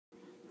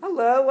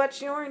Hello,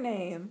 what's your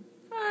name?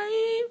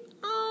 Hi,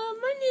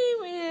 my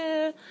name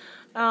is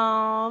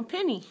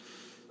Penny.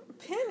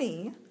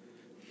 Penny?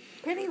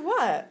 Penny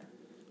what?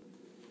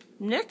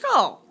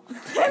 Nickel.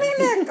 Penny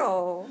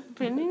Nickel.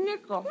 Penny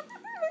Nickel.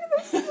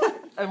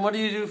 And what do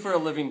you do for a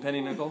living, Penny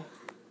Nickel?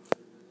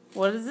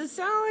 What does it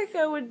sound like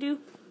I would do?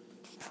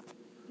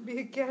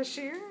 Be a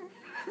cashier?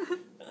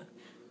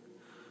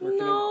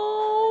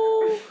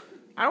 No.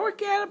 I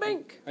work at a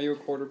bank. Are you a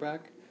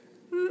quarterback?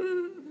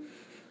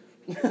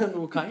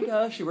 Well,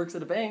 kinda. She works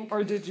at a bank.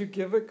 Or did you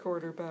give a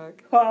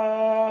quarterback?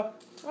 I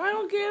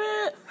don't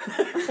get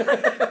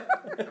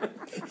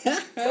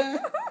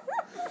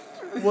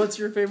it. What's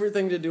your favorite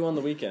thing to do on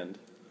the weekend?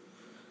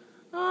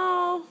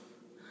 Oh,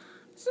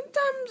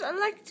 sometimes I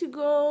like to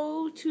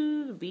go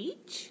to the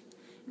beach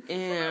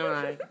and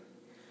I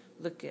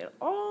look at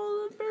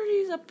all the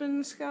birdies up in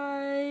the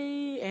sky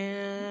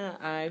and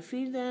I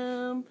feed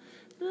them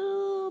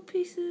little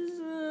pieces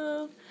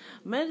of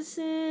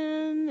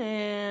medicine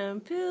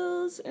and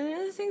pills and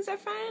other things I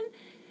find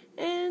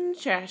in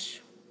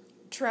trash.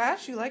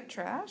 Trash? You like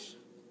trash?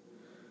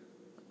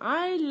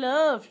 I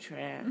love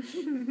trash.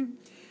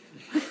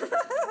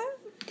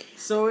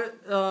 So,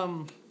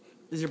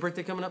 is your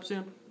birthday coming up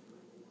soon?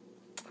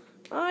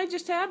 I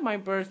just had my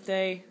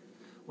birthday.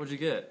 What'd you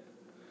get?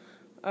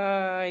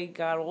 I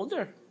got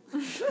older.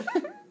 Did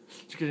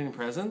you get any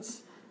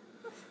presents?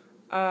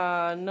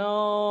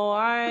 No,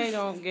 I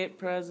don't get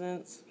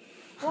presents.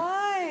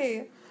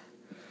 Why?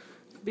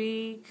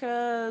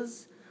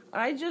 Because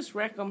I just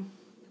wreck them.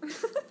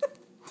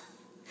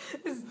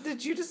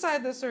 Did you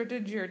decide this or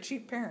did your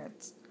cheap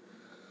parents?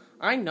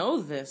 I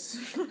know this.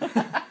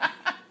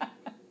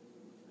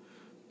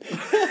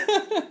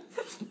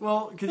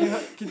 Well, Do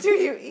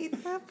you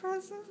eat the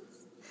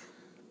presents?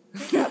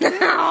 What a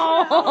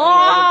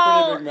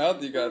pretty big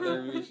mouth you got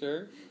there, be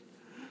sure.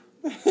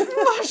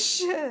 Oh,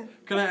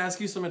 shit. Can I ask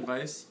you some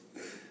advice?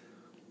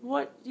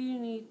 What do you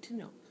need to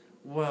know?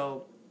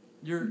 Well,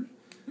 you're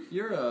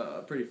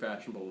a pretty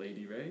fashionable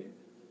lady, right?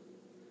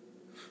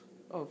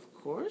 Of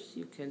course,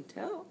 you can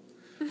tell.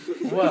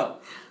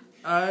 Well,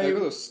 Look at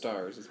those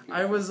stars. It's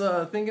I was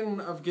thinking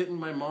of getting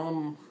my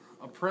mom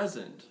a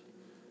present,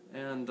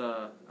 and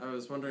I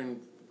was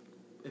wondering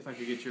if I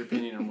could get your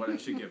opinion on what I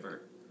should give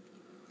her.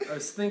 I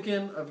was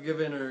thinking of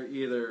giving her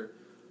either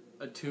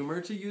a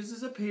tumor to use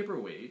as a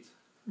paperweight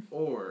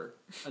or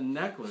a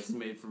necklace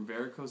made from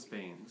varicose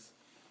veins.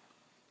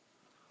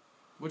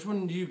 Which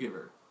one do you give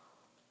her?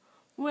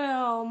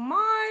 Well,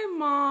 my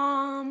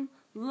mom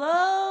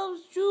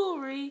loves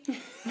jewelry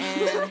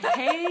and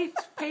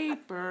hates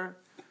paper,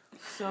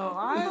 so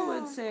I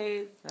would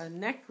say a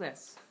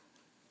necklace.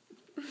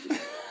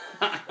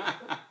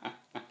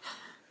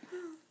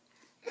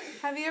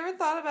 Have you ever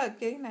thought about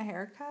getting a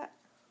haircut?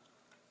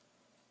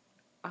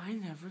 I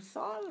never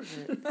thought of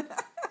it.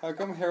 How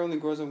come hair only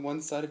grows on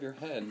one side of your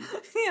head?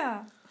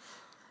 Yeah.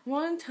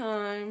 One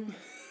time,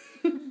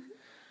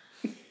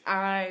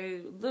 I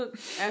looked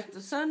at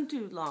the sun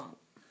too long,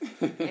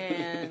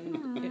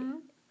 and it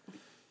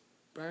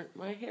burnt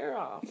my hair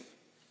off.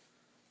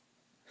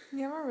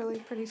 You have a really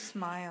pretty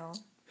smile.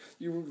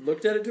 You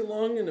looked at it too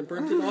long and it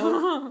burnt it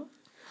off?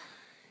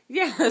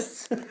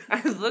 Yes,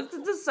 I looked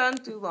at the sun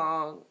too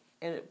long,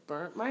 and it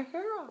burnt my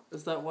hair off.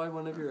 Is that why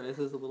one of your eyes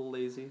is a little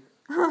lazy?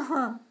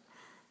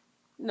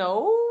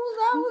 No,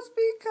 that was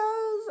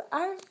because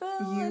I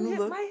fell and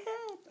hit my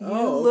head.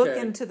 You look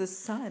into the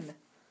sun.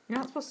 You're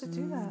not supposed to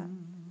do that.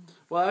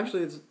 Well,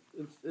 actually,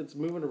 it's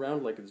moving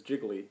around like it's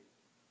jiggly.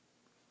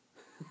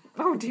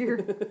 Oh, dear.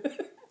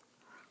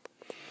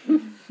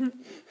 Do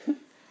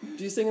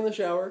you sing in the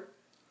shower?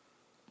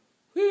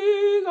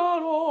 We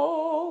got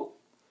all.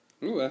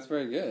 Ooh, that's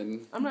very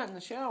good. I'm not in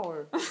the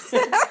shower.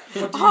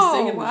 What do you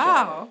sing in the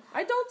shower?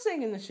 I don't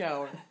sing in the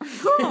shower.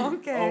 Oh,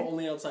 okay. Oh,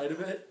 only outside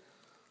of it?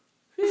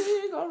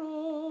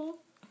 Figaro.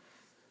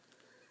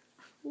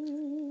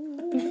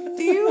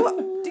 Do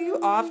you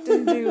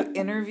often do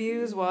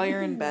interviews while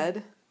you're in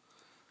bed?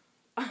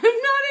 I'm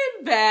not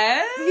in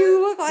bed.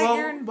 You look like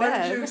you're in why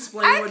bed. don't you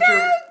explain I what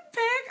can't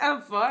pick a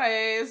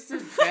voice to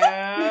do.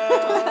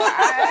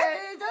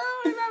 I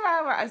don't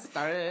remember what I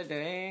started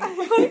doing. I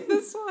like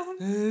this one.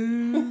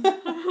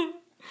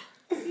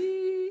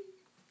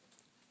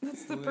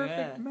 That's the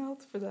perfect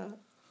mouth for that.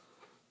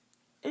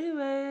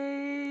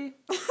 Anyway.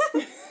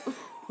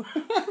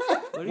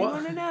 What do you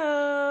want to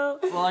know?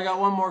 Well, I got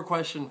one more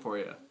question for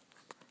you.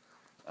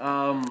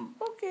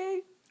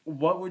 Okay.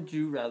 What would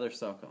you rather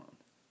suck on?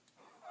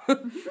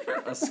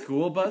 A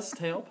school bus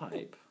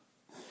tailpipe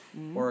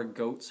or a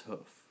goat's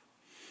hoof?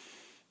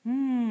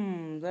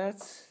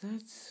 That's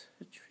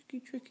a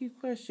tricky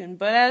question.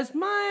 But as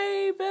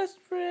my best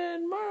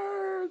friend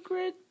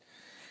Margaret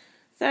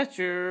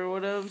Thatcher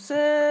would have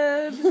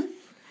said,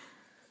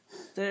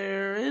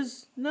 there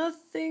is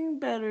nothing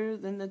better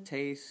than the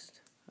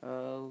taste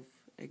of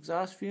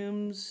exhaust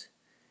fumes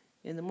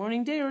in the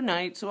morning, day, or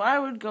night. So I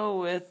would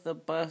go with the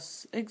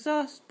bus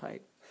exhaust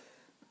pipe.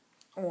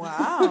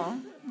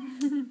 Wow.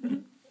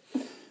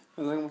 It's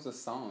like almost a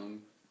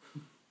song.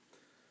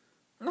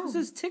 This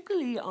is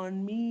tickly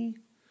on me.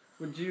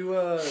 Would you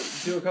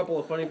do a couple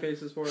of funny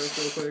faces for us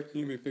real quick?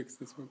 Let me fix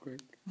this real quick.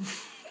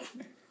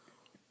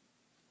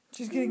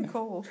 She's getting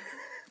cold.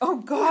 Oh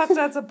gosh,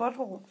 that's a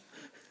butthole.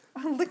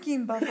 A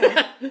licking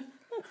butthole.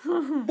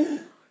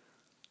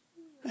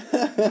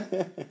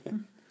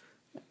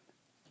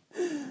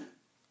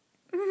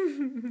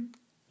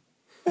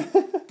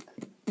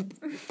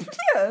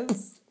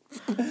 Yes.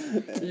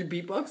 Are you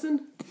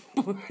beatboxing?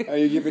 Are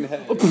you giving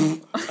head?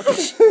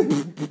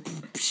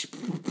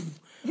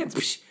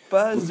 It's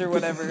Buzz or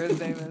whatever his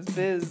name is.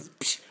 Biz.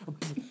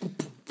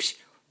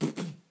 Does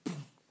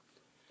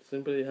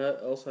anybody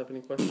else have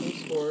any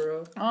questions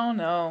for? Oh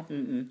no.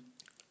 Mm-mm.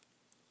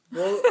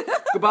 Well,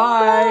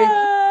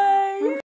 goodbye.